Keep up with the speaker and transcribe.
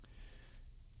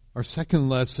Our second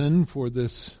lesson for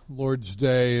this Lord's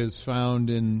Day is found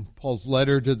in Paul's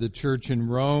letter to the church in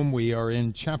Rome. We are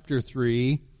in chapter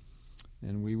 3,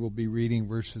 and we will be reading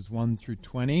verses 1 through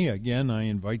 20. Again, I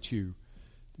invite you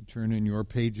to turn in your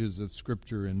pages of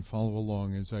Scripture and follow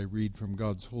along as I read from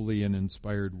God's holy and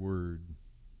inspired Word.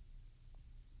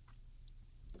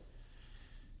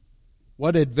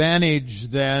 What advantage,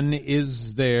 then,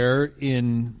 is there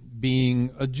in being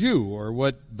a Jew, or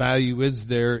what value is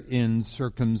there in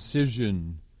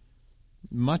circumcision?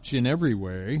 Much in every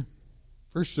way.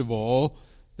 First of all,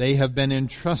 they have been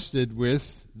entrusted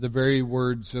with the very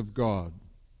words of God.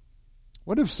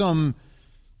 What if some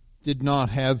did not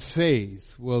have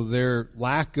faith? Will their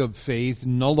lack of faith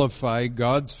nullify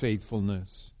God's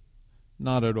faithfulness?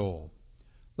 Not at all.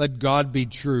 Let God be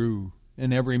true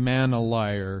and every man a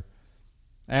liar,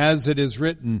 as it is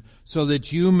written, so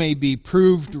that you may be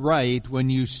proved right when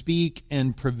you speak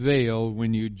and prevail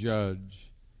when you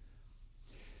judge.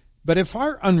 But if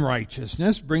our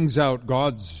unrighteousness brings out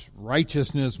God's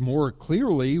righteousness more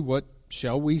clearly, what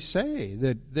shall we say?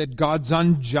 That God's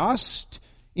unjust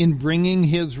in bringing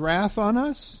His wrath on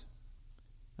us?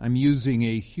 I'm using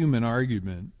a human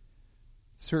argument.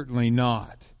 Certainly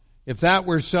not. If that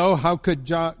were so, how could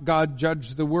God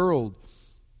judge the world?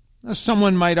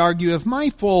 Someone might argue, if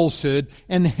my falsehood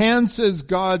enhances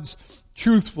God's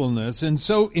truthfulness and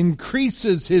so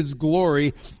increases His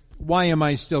glory, why am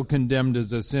I still condemned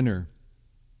as a sinner?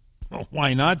 Well,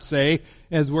 why not say,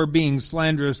 as we're being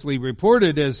slanderously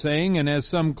reported as saying, and as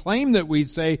some claim that we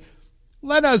say,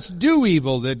 let us do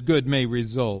evil that good may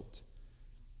result.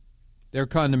 Their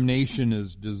condemnation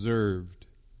is deserved.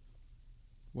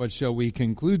 What shall we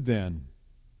conclude then?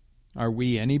 Are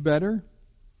we any better?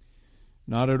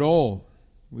 Not at all.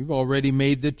 We've already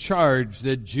made the charge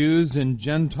that Jews and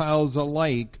Gentiles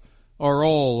alike are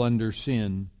all under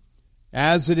sin.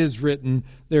 As it is written,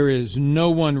 there is no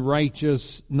one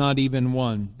righteous, not even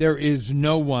one. There is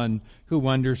no one who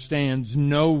understands,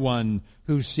 no one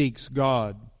who seeks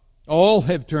God. All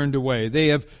have turned away. They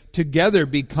have together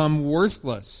become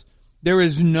worthless. There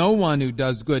is no one who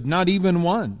does good, not even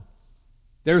one.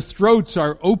 Their throats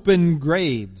are open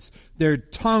graves. Their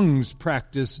tongues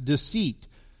practice deceit.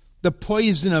 The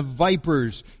poison of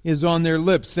vipers is on their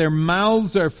lips. Their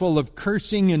mouths are full of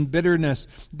cursing and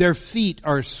bitterness. Their feet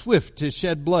are swift to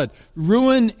shed blood.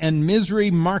 Ruin and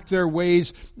misery mark their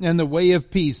ways, and the way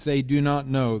of peace they do not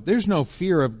know. There's no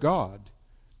fear of God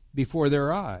before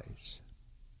their eyes.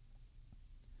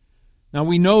 Now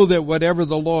we know that whatever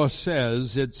the law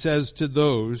says, it says to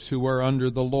those who are under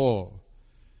the law,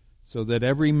 so that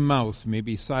every mouth may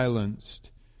be silenced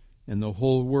and the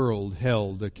whole world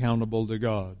held accountable to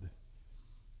God.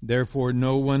 Therefore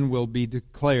no one will be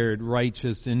declared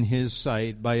righteous in His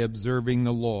sight by observing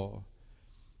the law.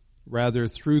 Rather,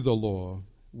 through the law,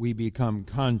 we become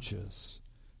conscious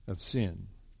of sin.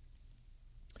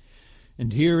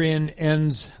 And herein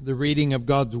ends the reading of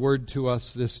God's word to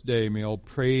us this day. May all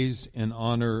praise and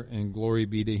honor and glory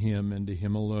be to Him and to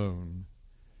Him alone.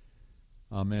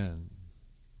 Amen.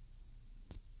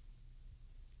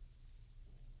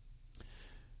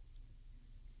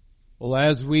 Well,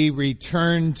 as we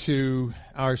return to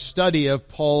our study of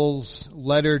Paul's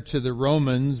letter to the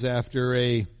Romans after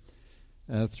a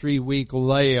 3-week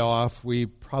layoff, we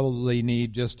probably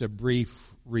need just a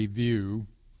brief review.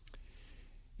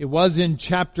 It was in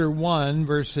chapter 1,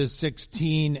 verses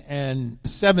 16 and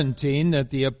 17,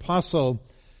 that the apostle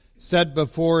set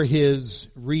before his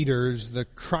readers the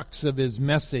crux of his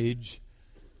message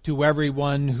to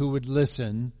everyone who would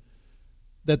listen,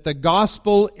 that the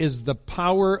gospel is the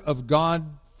power of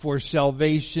God for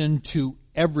salvation to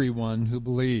everyone who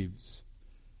believes,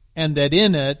 and that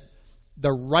in it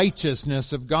the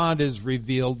righteousness of God is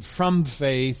revealed from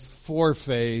faith for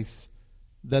faith,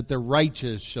 that the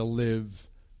righteous shall live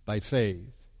by faith.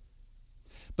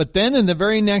 But then in the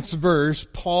very next verse,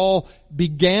 Paul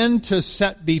began to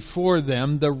set before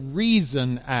them the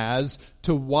reason as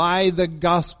to why the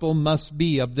gospel must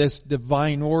be of this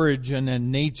divine origin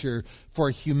and nature, for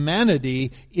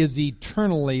humanity is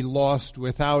eternally lost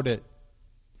without it.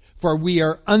 For we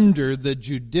are under the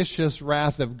judicious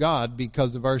wrath of God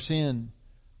because of our sin.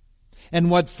 And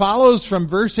what follows from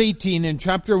verse 18 in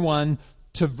chapter 1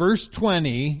 to verse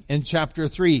 20 in chapter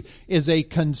 3 is a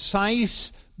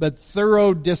concise but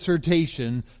thorough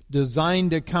dissertation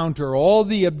designed to counter all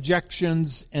the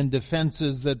objections and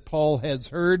defenses that Paul has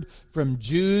heard from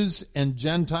Jews and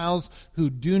Gentiles who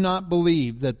do not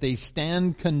believe that they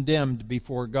stand condemned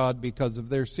before God because of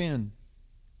their sin.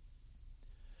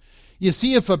 You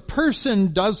see, if a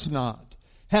person does not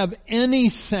have any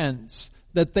sense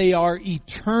that they are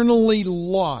eternally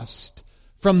lost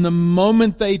from the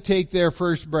moment they take their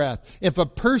first breath. If a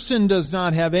person does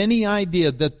not have any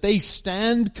idea that they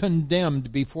stand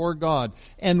condemned before God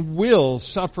and will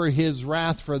suffer His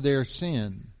wrath for their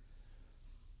sin,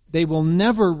 they will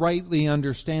never rightly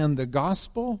understand the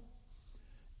gospel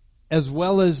as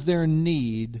well as their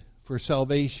need for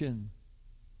salvation.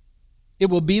 It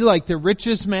will be like the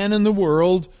richest man in the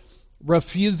world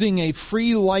refusing a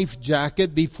free life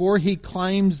jacket before he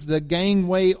climbs the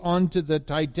gangway onto the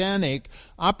Titanic,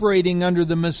 operating under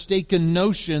the mistaken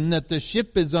notion that the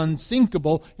ship is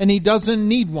unsinkable and he doesn't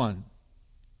need one.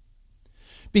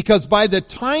 Because by the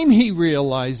time he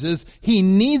realizes he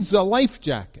needs a life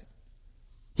jacket,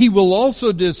 he will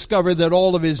also discover that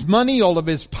all of his money, all of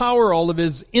his power, all of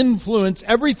his influence,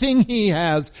 everything he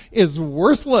has is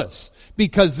worthless,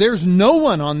 because there's no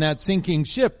one on that sinking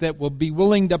ship that will be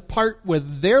willing to part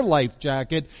with their life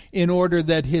jacket in order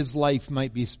that his life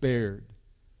might be spared.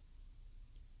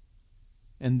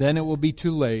 And then it will be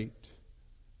too late,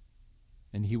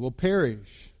 and he will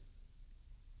perish.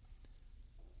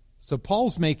 So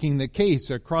Paul's making the case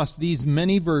across these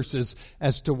many verses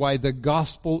as to why the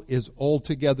gospel is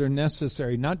altogether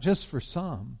necessary, not just for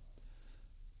some,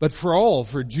 but for all,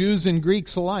 for Jews and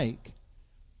Greeks alike.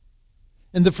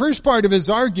 And the first part of his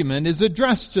argument is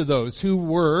addressed to those who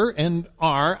were and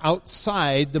are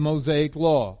outside the Mosaic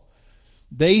law.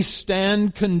 They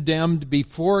stand condemned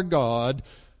before God,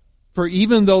 for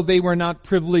even though they were not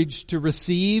privileged to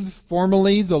receive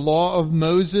formally the law of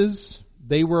Moses,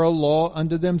 they were a law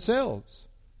unto themselves.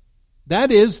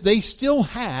 That is, they still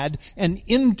had an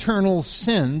internal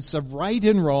sense of right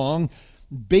and wrong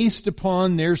based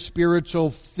upon their spiritual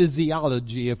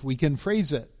physiology, if we can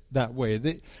phrase it that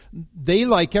way. They,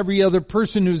 like every other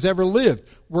person who's ever lived,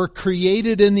 were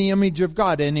created in the image of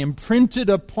God, and imprinted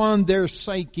upon their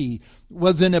psyche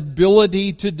was an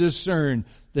ability to discern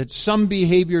that some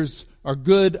behaviors are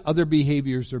good, other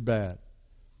behaviors are bad.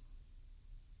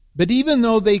 But even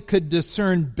though they could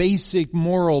discern basic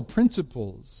moral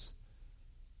principles,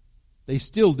 they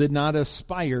still did not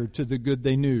aspire to the good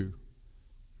they knew,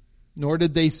 nor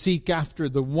did they seek after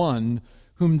the one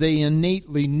whom they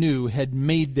innately knew had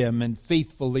made them and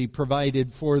faithfully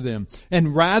provided for them.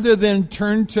 And rather than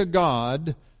turn to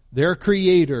God, their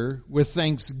Creator, with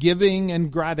thanksgiving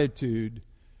and gratitude,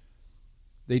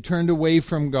 they turned away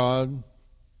from God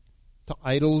to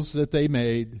idols that they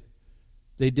made.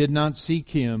 They did not seek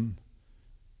Him,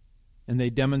 and they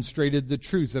demonstrated the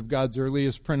truth of God's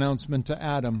earliest pronouncement to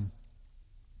Adam: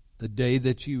 the day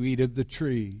that you eat of the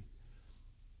tree,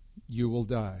 you will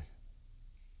die.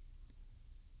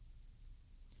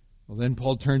 Well, then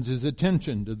Paul turns his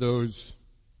attention to those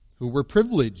who were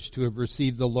privileged to have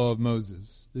received the law of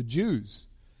Moses, the Jews.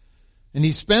 And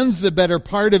he spends the better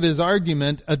part of his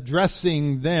argument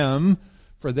addressing them,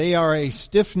 for they are a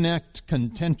stiff-necked,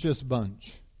 contentious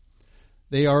bunch.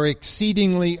 They are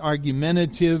exceedingly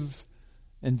argumentative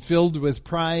and filled with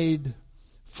pride,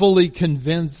 fully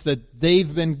convinced that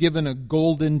they've been given a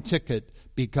golden ticket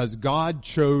because God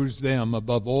chose them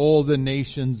above all the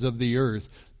nations of the earth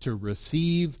to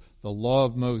receive the law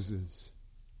of Moses.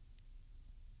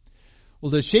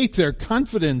 Well, to shake their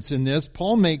confidence in this,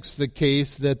 Paul makes the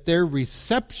case that their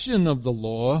reception of the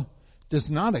law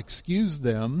does not excuse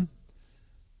them,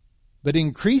 but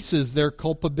increases their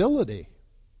culpability.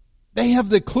 They have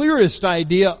the clearest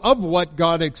idea of what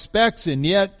God expects, and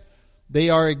yet they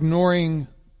are ignoring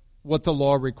what the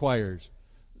law requires.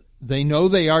 They know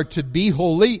they are to be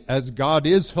holy as God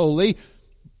is holy,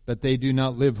 but they do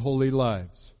not live holy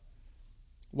lives.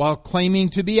 While claiming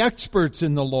to be experts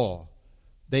in the law,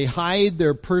 they hide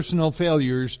their personal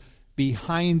failures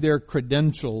behind their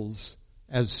credentials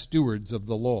as stewards of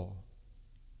the law.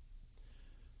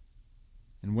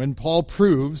 And when Paul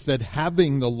proves that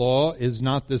having the law is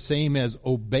not the same as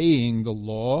obeying the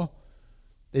law,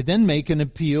 they then make an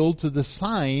appeal to the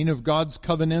sign of God's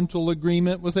covenantal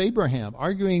agreement with Abraham,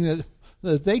 arguing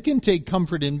that they can take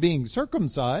comfort in being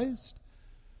circumcised.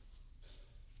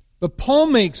 But Paul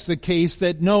makes the case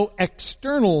that no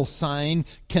external sign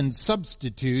can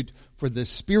substitute for the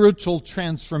spiritual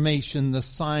transformation the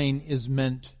sign is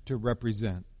meant to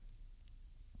represent.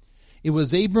 It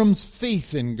was Abram's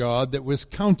faith in God that was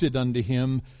counted unto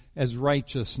him as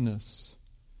righteousness.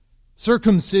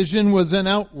 Circumcision was an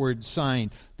outward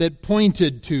sign that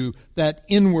pointed to that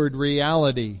inward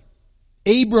reality.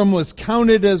 Abram was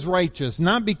counted as righteous,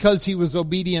 not because he was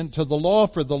obedient to the law,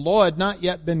 for the law had not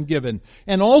yet been given,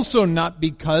 and also not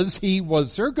because he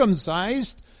was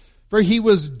circumcised, for he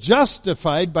was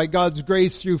justified by God's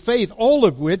grace through faith, all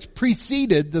of which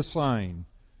preceded the sign.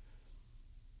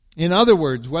 In other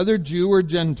words, whether Jew or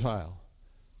Gentile,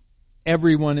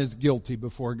 everyone is guilty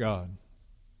before God.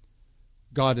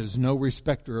 God is no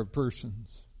respecter of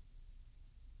persons.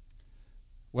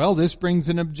 Well, this brings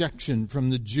an objection from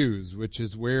the Jews, which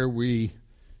is where we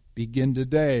begin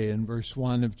today in verse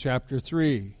 1 of chapter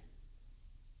 3.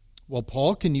 Well,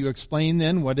 Paul, can you explain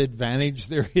then what advantage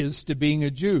there is to being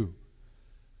a Jew?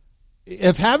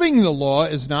 If having the law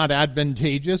is not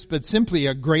advantageous, but simply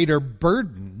a greater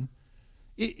burden,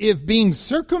 if being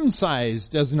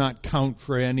circumcised does not count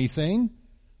for anything,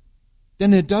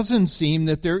 then it doesn't seem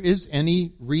that there is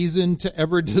any reason to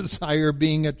ever desire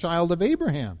being a child of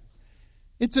Abraham.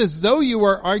 It's as though you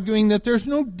are arguing that there's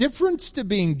no difference to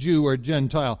being Jew or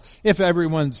Gentile if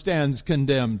everyone stands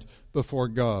condemned before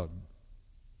God.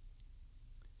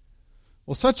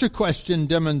 Well, such a question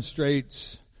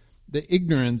demonstrates the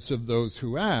ignorance of those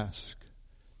who ask,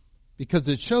 because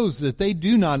it shows that they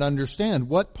do not understand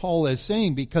what Paul is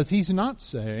saying, because he's not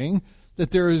saying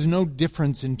that there is no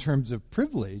difference in terms of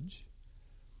privilege.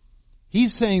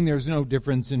 He's saying there's no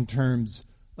difference in terms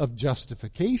of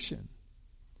justification.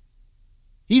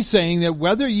 He's saying that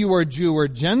whether you are Jew or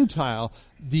Gentile,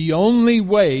 the only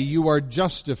way you are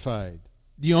justified,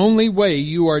 the only way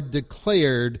you are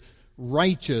declared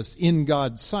righteous in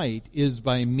God's sight is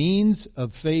by means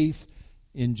of faith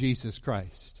in Jesus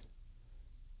Christ.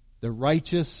 The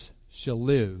righteous shall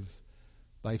live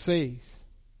by faith.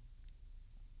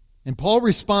 And Paul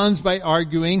responds by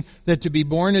arguing that to be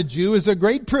born a Jew is a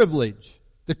great privilege.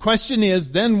 The question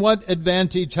is, then what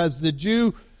advantage has the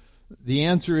Jew? The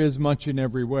answer is much in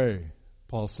every way,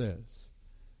 Paul says.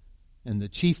 And the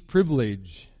chief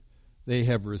privilege they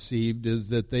have received is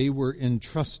that they were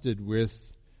entrusted with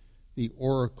the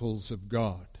oracles of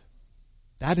God.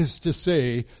 That is to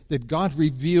say, that God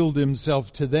revealed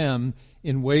himself to them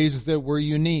in ways that were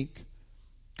unique.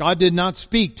 God did not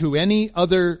speak to any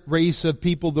other race of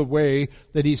people the way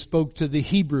that he spoke to the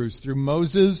Hebrews through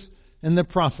Moses and the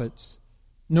prophets.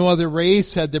 No other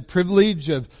race had the privilege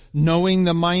of knowing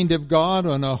the mind of God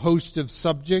on a host of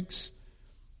subjects.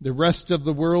 The rest of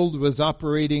the world was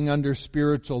operating under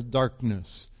spiritual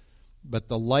darkness, but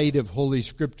the light of Holy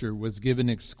Scripture was given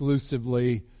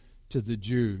exclusively to the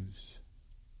Jews.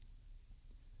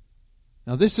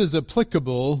 Now, this is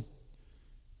applicable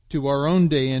to our own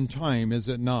day and time, is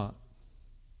it not?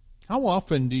 How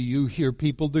often do you hear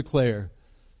people declare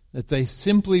that they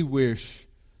simply wish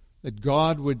that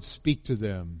God would speak to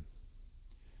them,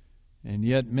 and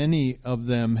yet many of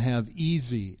them have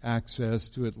easy access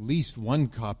to at least one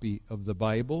copy of the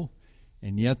Bible,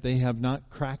 and yet they have not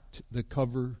cracked the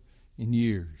cover in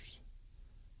years?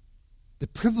 The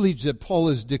privilege that Paul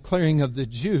is declaring of the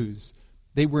Jews,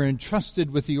 they were entrusted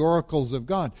with the oracles of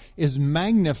God, is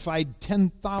magnified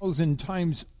 10,000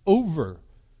 times over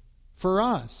for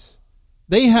us.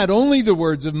 They had only the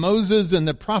words of Moses and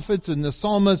the prophets and the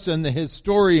psalmists and the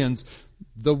historians.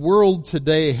 The world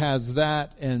today has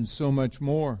that and so much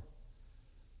more.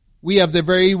 We have the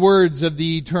very words of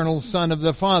the eternal Son of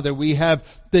the Father. We have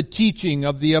the teaching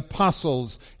of the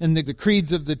apostles and the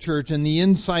creeds of the church and the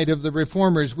insight of the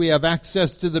reformers. We have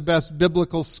access to the best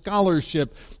biblical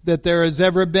scholarship that there has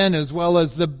ever been, as well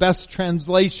as the best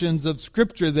translations of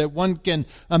Scripture that one can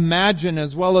imagine,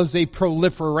 as well as a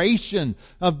proliferation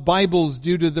of Bibles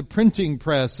due to the printing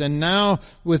press. And now,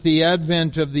 with the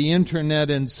advent of the internet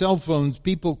and cell phones,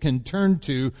 people can turn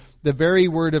to the very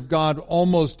Word of God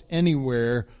almost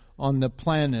anywhere on the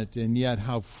planet. And yet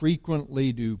how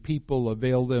frequently do people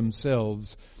avail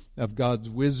themselves of God's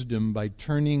wisdom by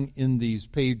turning in these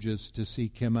pages to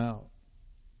seek Him out?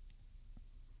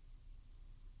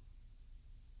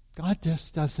 God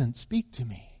just doesn't speak to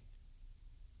me.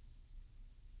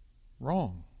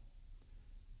 Wrong.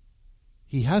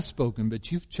 He has spoken,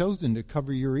 but you've chosen to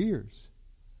cover your ears.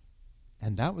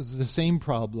 And that was the same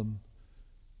problem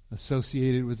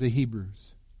associated with the Hebrews.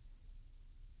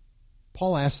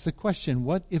 Paul asks the question,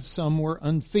 what if some were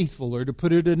unfaithful? Or to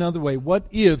put it another way, what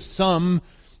if some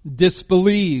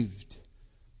disbelieved?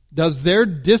 Does their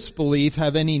disbelief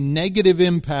have any negative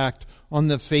impact on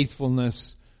the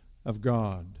faithfulness of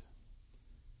God?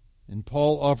 And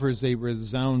Paul offers a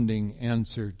resounding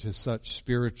answer to such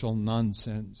spiritual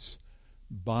nonsense.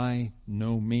 By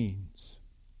no means.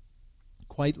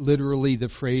 Quite literally, the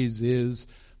phrase is,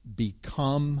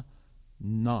 become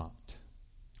not.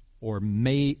 Or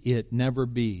may it never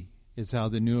be, is how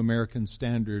the New American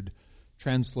Standard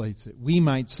translates it. We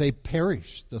might say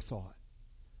perish the thought.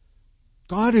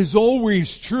 God is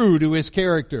always true to His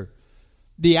character.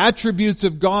 The attributes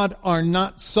of God are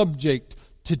not subject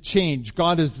to change.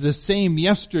 God is the same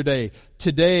yesterday,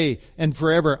 today, and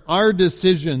forever. Our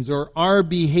decisions or our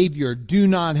behavior do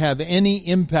not have any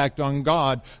impact on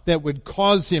God that would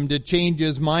cause Him to change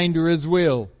His mind or His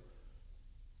will.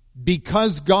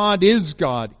 Because God is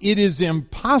God, it is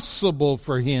impossible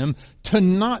for him to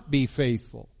not be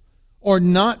faithful, or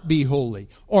not be holy,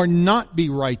 or not be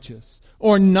righteous,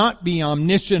 or not be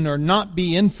omniscient, or not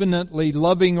be infinitely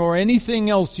loving, or anything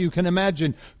else you can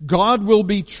imagine. God will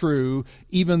be true,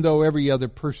 even though every other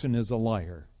person is a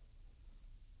liar.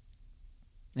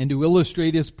 And to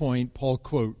illustrate his point, Paul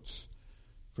quotes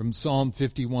from Psalm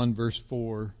 51, verse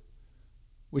 4,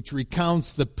 which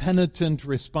recounts the penitent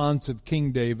response of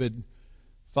King David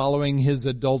following his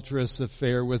adulterous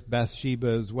affair with Bathsheba,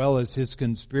 as well as his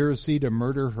conspiracy to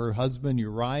murder her husband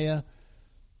Uriah,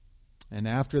 and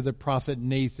after the prophet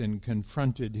Nathan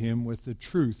confronted him with the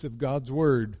truth of God's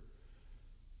word.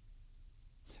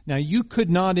 Now, you could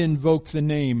not invoke the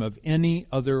name of any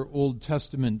other Old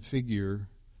Testament figure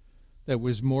that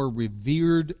was more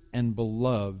revered and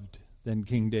beloved than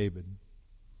King David.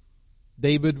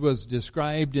 David was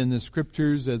described in the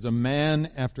scriptures as a man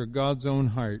after God's own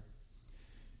heart.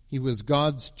 He was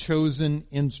God's chosen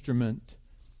instrument,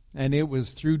 and it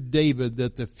was through David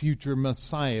that the future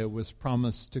Messiah was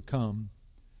promised to come.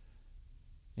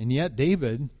 And yet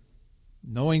David,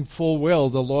 knowing full well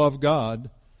the law of God,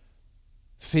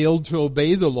 failed to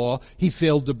obey the law. He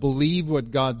failed to believe what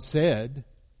God said.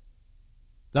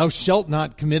 Thou shalt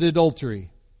not commit adultery.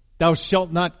 Thou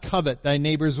shalt not covet thy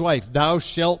neighbor's wife. Thou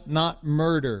shalt not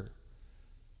murder.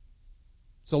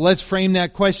 So let's frame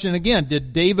that question again.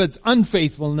 Did David's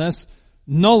unfaithfulness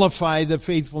nullify the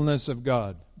faithfulness of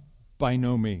God? By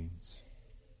no means.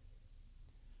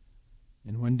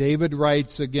 And when David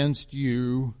writes, against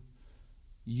you,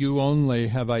 you only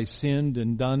have I sinned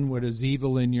and done what is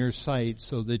evil in your sight,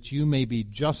 so that you may be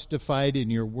justified in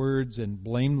your words and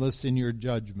blameless in your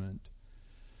judgment,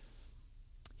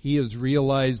 he is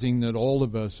realizing that all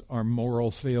of us are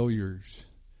moral failures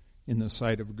in the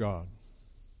sight of God.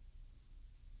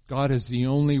 God is the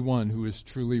only one who is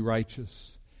truly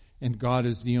righteous, and God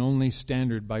is the only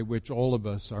standard by which all of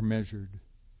us are measured.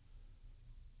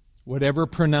 Whatever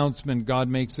pronouncement God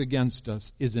makes against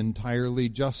us is entirely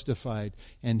justified,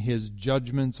 and his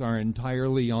judgments are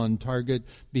entirely on target,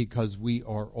 because we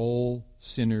are all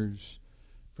sinners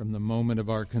from the moment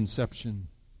of our conception.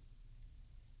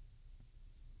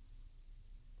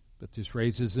 But this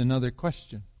raises another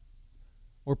question,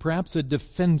 or perhaps a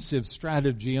defensive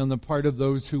strategy on the part of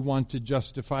those who want to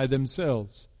justify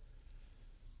themselves.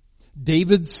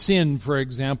 David's sin, for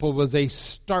example, was a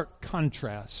stark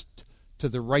contrast to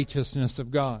the righteousness of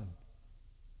God.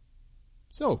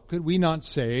 So, could we not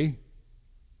say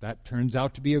that turns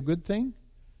out to be a good thing?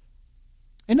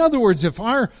 In other words, if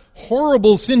our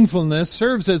horrible sinfulness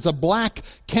serves as a black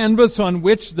canvas on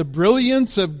which the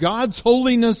brilliance of God's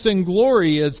holiness and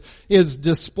glory is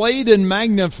displayed and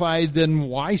magnified, then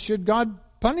why should God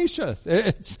punish us?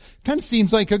 It kind of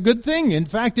seems like a good thing. In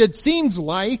fact, it seems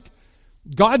like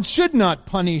God should not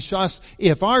punish us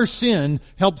if our sin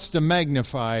helps to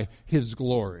magnify his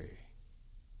glory.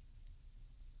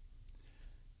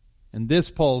 And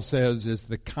this, Paul says, is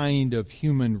the kind of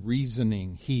human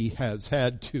reasoning he has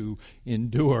had to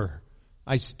endure.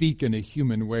 I speak in a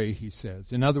human way, he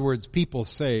says. In other words, people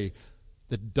say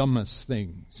the dumbest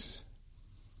things.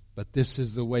 But this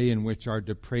is the way in which our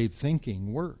depraved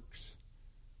thinking works.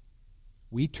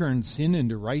 We turn sin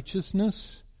into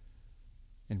righteousness,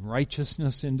 and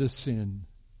righteousness into sin.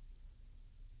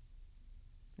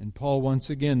 And Paul once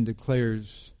again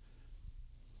declares,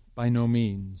 by no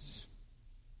means.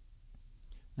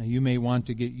 Now you may want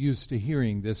to get used to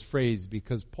hearing this phrase,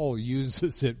 because Paul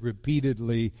uses it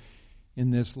repeatedly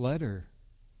in this letter.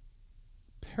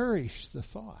 Perish the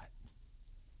thought.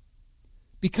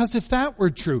 Because if that were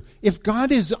true, if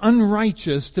God is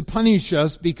unrighteous to punish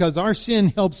us because our sin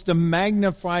helps to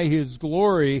magnify his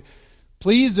glory,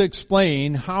 please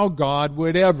explain how God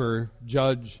would ever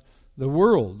judge the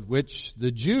world, which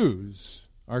the Jews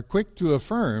are quick to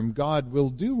affirm God will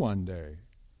do one day.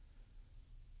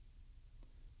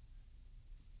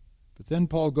 But then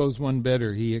Paul goes one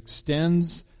better. He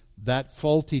extends that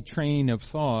faulty train of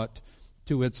thought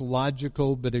to its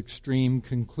logical but extreme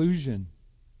conclusion.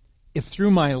 If through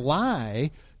my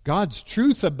lie, God's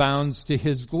truth abounds to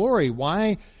his glory,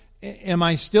 why am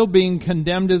I still being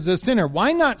condemned as a sinner?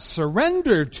 Why not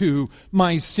surrender to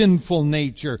my sinful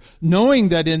nature, knowing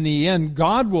that in the end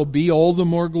God will be all the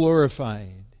more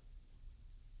glorified?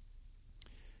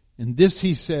 And this,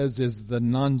 he says, is the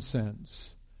nonsense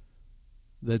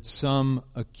that some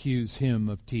accuse him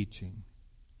of teaching.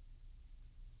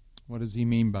 What does he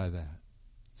mean by that?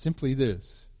 Simply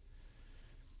this.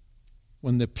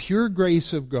 When the pure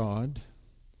grace of God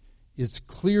is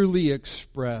clearly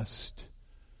expressed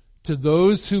to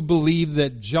those who believe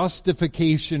that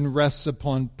justification rests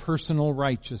upon personal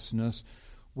righteousness,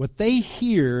 what they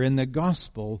hear in the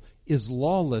gospel is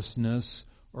lawlessness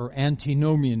or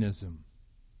antinomianism.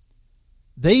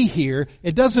 They hear,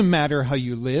 it doesn't matter how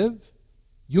you live,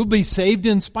 you'll be saved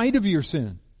in spite of your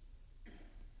sin.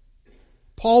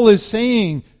 Paul is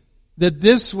saying that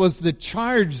this was the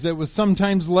charge that was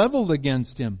sometimes leveled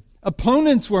against him.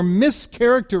 Opponents were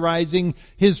mischaracterizing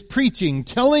his preaching,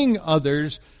 telling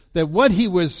others that what he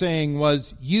was saying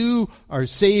was, you are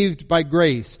saved by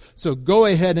grace, so go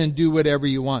ahead and do whatever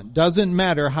you want. Doesn't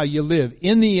matter how you live.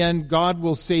 In the end, God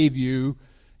will save you,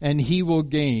 and He will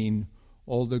gain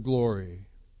all the glory.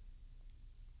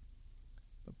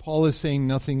 But Paul is saying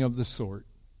nothing of the sort,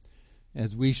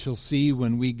 as we shall see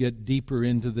when we get deeper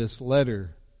into this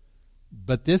letter.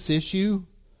 But this issue,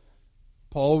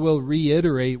 Paul will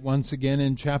reiterate once again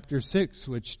in chapter 6,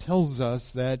 which tells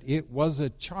us that it was a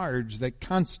charge that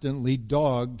constantly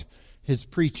dogged his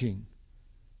preaching.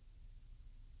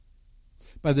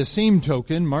 By the same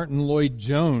token, Martin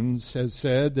Lloyd-Jones has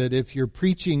said that if your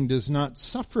preaching does not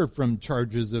suffer from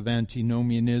charges of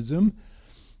antinomianism,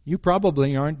 you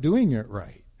probably aren't doing it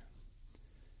right.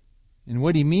 And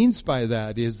what he means by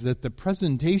that is that the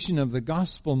presentation of the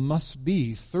gospel must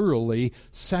be thoroughly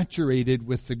saturated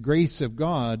with the grace of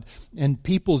God, and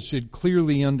people should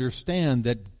clearly understand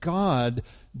that God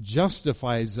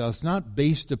justifies us not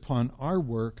based upon our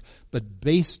work, but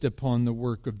based upon the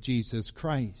work of Jesus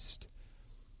Christ.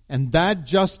 And that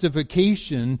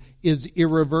justification is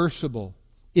irreversible.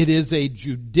 It is a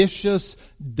judicious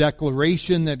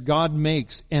declaration that God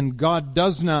makes, and God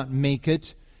does not make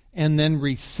it and then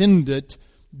rescind it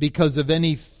because of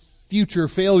any future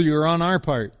failure on our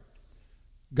part.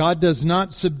 God does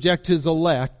not subject His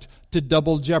elect to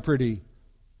double jeopardy.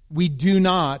 We do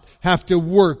not have to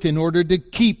work in order to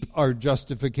keep our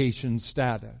justification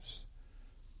status.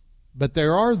 But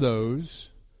there are those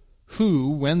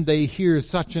who, when they hear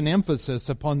such an emphasis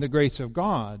upon the grace of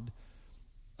God,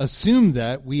 assume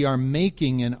that we are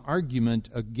making an argument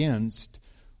against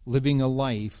living a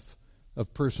life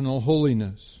of personal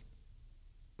holiness.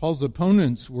 Paul's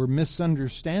opponents were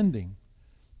misunderstanding,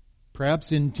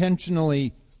 perhaps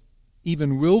intentionally,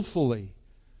 even willfully,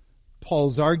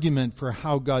 Paul's argument for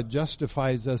how God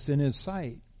justifies us in His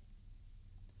sight.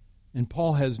 And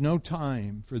Paul has no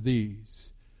time for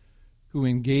these who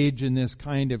engage in this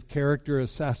kind of character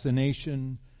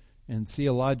assassination and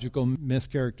theological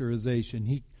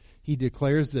mischaracterization. He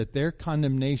declares that their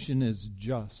condemnation is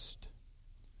just,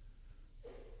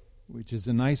 which is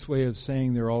a nice way of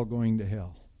saying they're all going to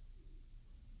hell.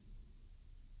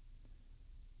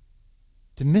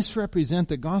 To misrepresent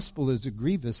the gospel is a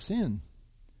grievous sin.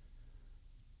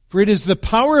 For it is the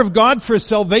power of God for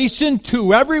salvation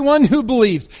to everyone who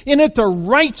believes. In it the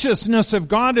righteousness of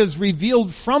God is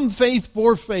revealed from faith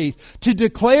for faith. To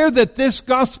declare that this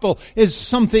gospel is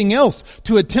something else,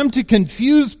 to attempt to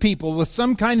confuse people with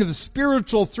some kind of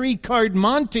spiritual three-card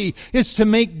Monty, is to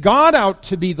make God out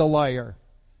to be the liar.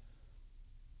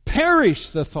 Perish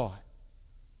the thought.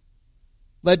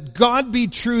 Let God be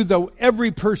true, though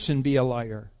every person be a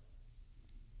liar.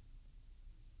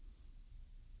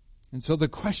 And so the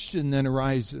question then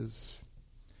arises,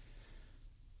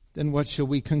 then what shall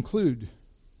we conclude?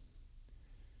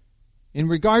 In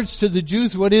regards to the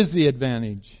Jews, what is the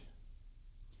advantage?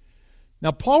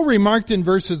 Now, Paul remarked in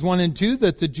verses 1 and 2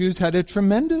 that the Jews had a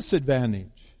tremendous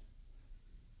advantage.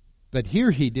 But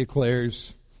here he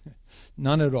declares,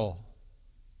 none at all.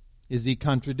 Is he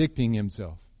contradicting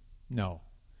himself? No.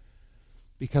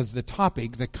 Because the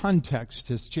topic, the context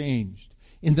has changed.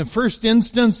 In the first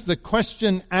instance, the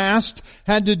question asked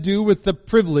had to do with the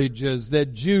privileges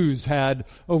that Jews had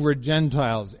over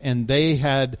Gentiles, and they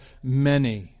had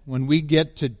many. When we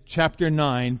get to chapter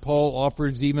 9, Paul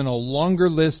offers even a longer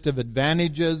list of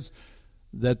advantages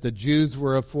that the Jews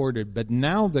were afforded. But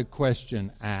now the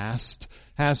question asked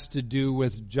has to do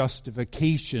with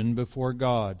justification before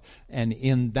God. And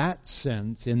in that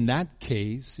sense, in that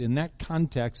case, in that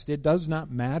context, it does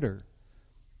not matter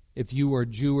if you are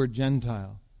Jew or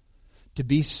Gentile. To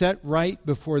be set right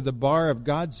before the bar of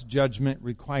God's judgment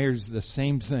requires the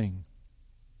same thing.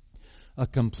 A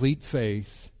complete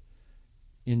faith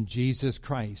in Jesus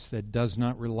Christ that does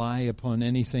not rely upon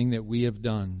anything that we have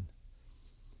done,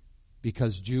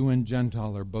 because Jew and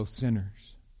Gentile are both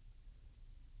sinners.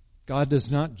 God does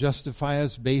not justify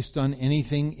us based on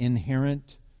anything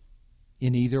inherent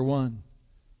in either one.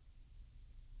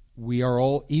 We are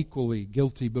all equally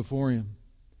guilty before Him.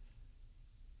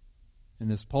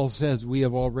 And as Paul says, we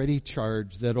have already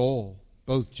charged that all,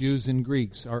 both Jews and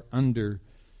Greeks, are under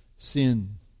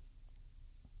sin.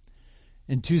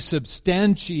 And to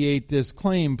substantiate this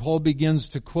claim, Paul begins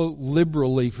to quote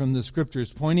liberally from the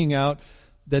Scriptures, pointing out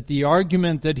that the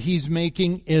argument that he's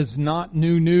making is not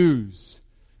new news,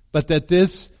 but that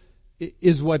this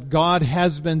is what God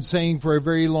has been saying for a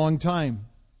very long time.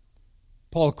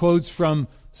 Paul quotes from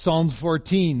Psalm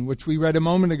 14, which we read a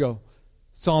moment ago,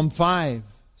 Psalm 5,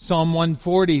 Psalm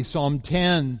 140, Psalm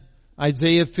 10,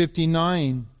 Isaiah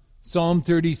 59, Psalm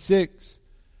 36.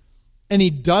 And he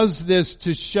does this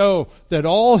to show that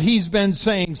all he's been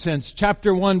saying since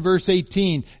chapter 1, verse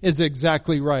 18 is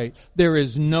exactly right. There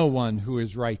is no one who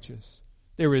is righteous.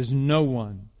 There is no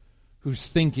one whose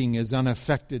thinking is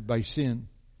unaffected by sin.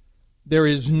 There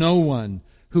is no one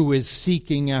who is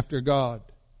seeking after God.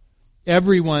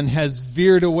 Everyone has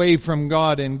veered away from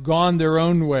God and gone their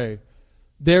own way.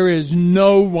 There is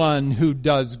no one who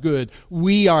does good.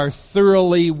 We are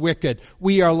thoroughly wicked.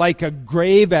 We are like a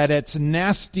grave at its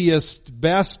nastiest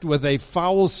best, with a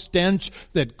foul stench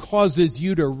that causes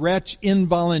you to retch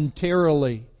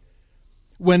involuntarily.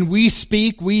 When we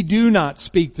speak, we do not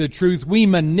speak the truth. We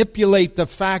manipulate the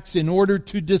facts in order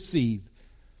to deceive.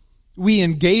 We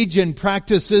engage in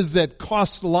practices that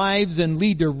cost lives and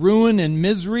lead to ruin and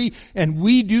misery, and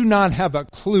we do not have a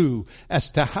clue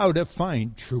as to how to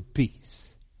find true peace.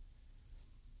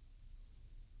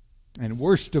 And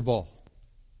worst of all,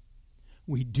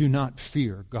 we do not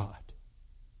fear God.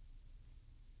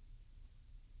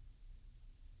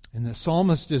 And the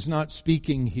psalmist is not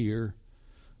speaking here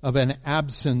of an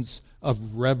absence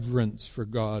of reverence for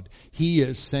God. He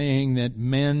is saying that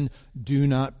men do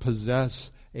not possess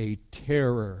a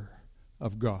terror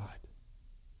of God.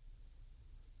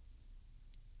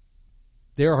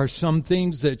 There are some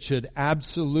things that should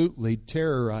absolutely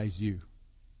terrorize you.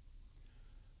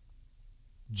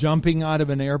 Jumping out of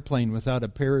an airplane without a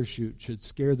parachute should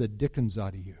scare the dickens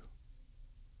out of you.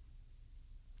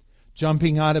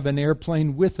 Jumping out of an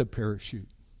airplane with a parachute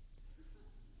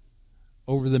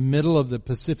over the middle of the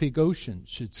Pacific Ocean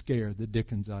should scare the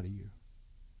dickens out of you.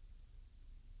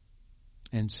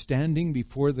 And standing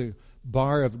before the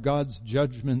bar of God's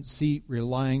judgment seat,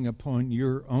 relying upon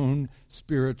your own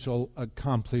spiritual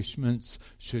accomplishments,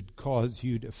 should cause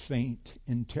you to faint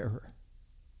in terror.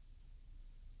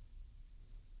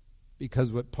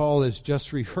 Because what Paul has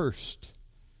just rehearsed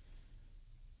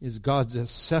is God's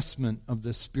assessment of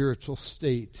the spiritual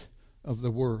state of the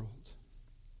world.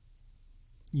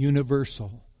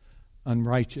 Universal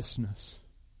unrighteousness.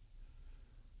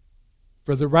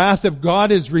 For the wrath of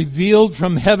God is revealed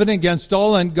from heaven against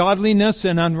all ungodliness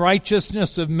and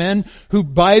unrighteousness of men who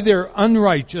by their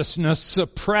unrighteousness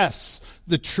suppress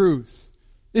the truth.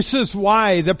 This is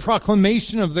why the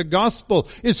proclamation of the gospel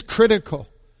is critical.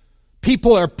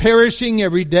 People are perishing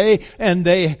every day, and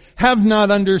they have not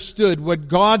understood what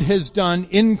God has done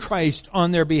in Christ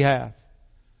on their behalf.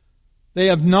 They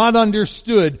have not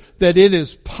understood that it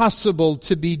is possible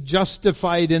to be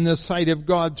justified in the sight of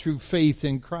God through faith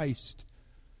in Christ.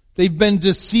 They've been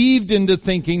deceived into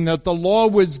thinking that the law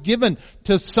was given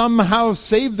to somehow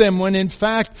save them, when in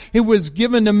fact it was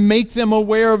given to make them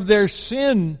aware of their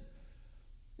sin,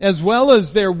 as well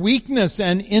as their weakness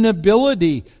and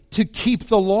inability to keep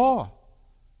the law.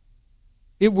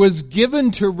 It was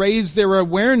given to raise their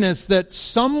awareness that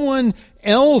someone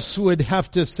else would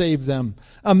have to save them.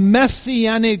 A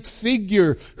messianic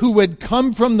figure who would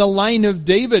come from the line of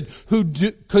David, who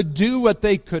could do what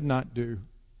they could not do.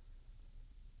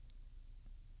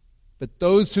 But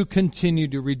those who continue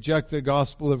to reject the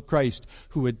gospel of Christ,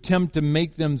 who attempt to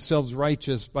make themselves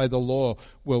righteous by the law,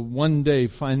 will one day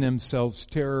find themselves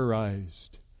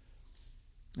terrorized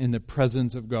in the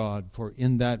presence of God. For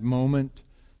in that moment,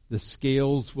 the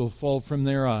scales will fall from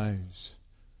their eyes,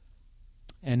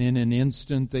 and in an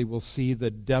instant they will see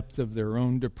the depth of their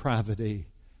own depravity.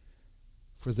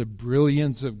 For the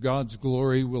brilliance of God's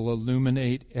glory will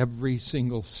illuminate every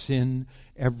single sin,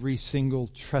 every single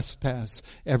trespass,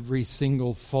 every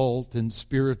single fault and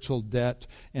spiritual debt,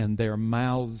 and their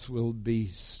mouths will be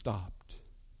stopped.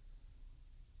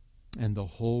 And the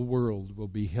whole world will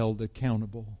be held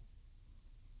accountable.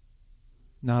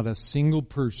 Not a single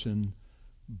person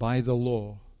by the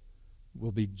law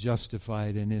will be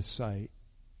justified in his sight.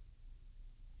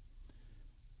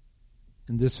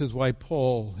 And this is why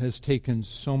Paul has taken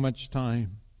so much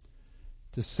time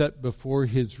to set before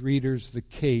his readers the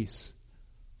case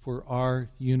for our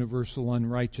universal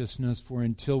unrighteousness. For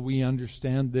until we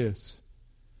understand this,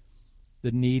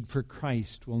 the need for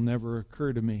Christ will never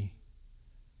occur to me.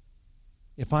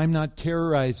 If I'm not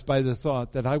terrorized by the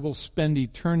thought that I will spend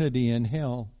eternity in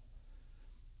hell,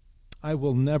 I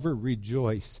will never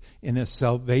rejoice in a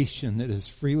salvation that is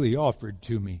freely offered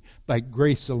to me by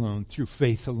grace alone, through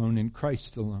faith alone, in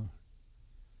Christ alone.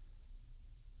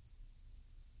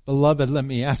 Beloved, let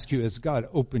me ask you, has God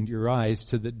opened your eyes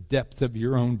to the depth of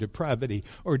your own depravity?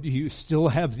 Or do you still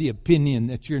have the opinion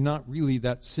that you're not really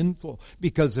that sinful?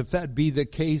 Because if that be the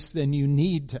case, then you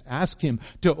need to ask Him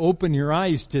to open your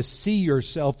eyes to see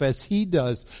yourself as He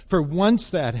does. For once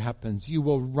that happens, you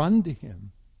will run to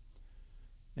Him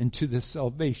and to the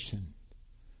salvation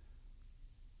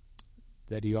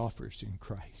that He offers in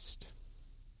Christ.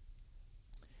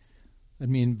 Let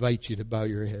me invite you to bow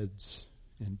your heads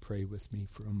and pray with me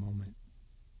for a moment.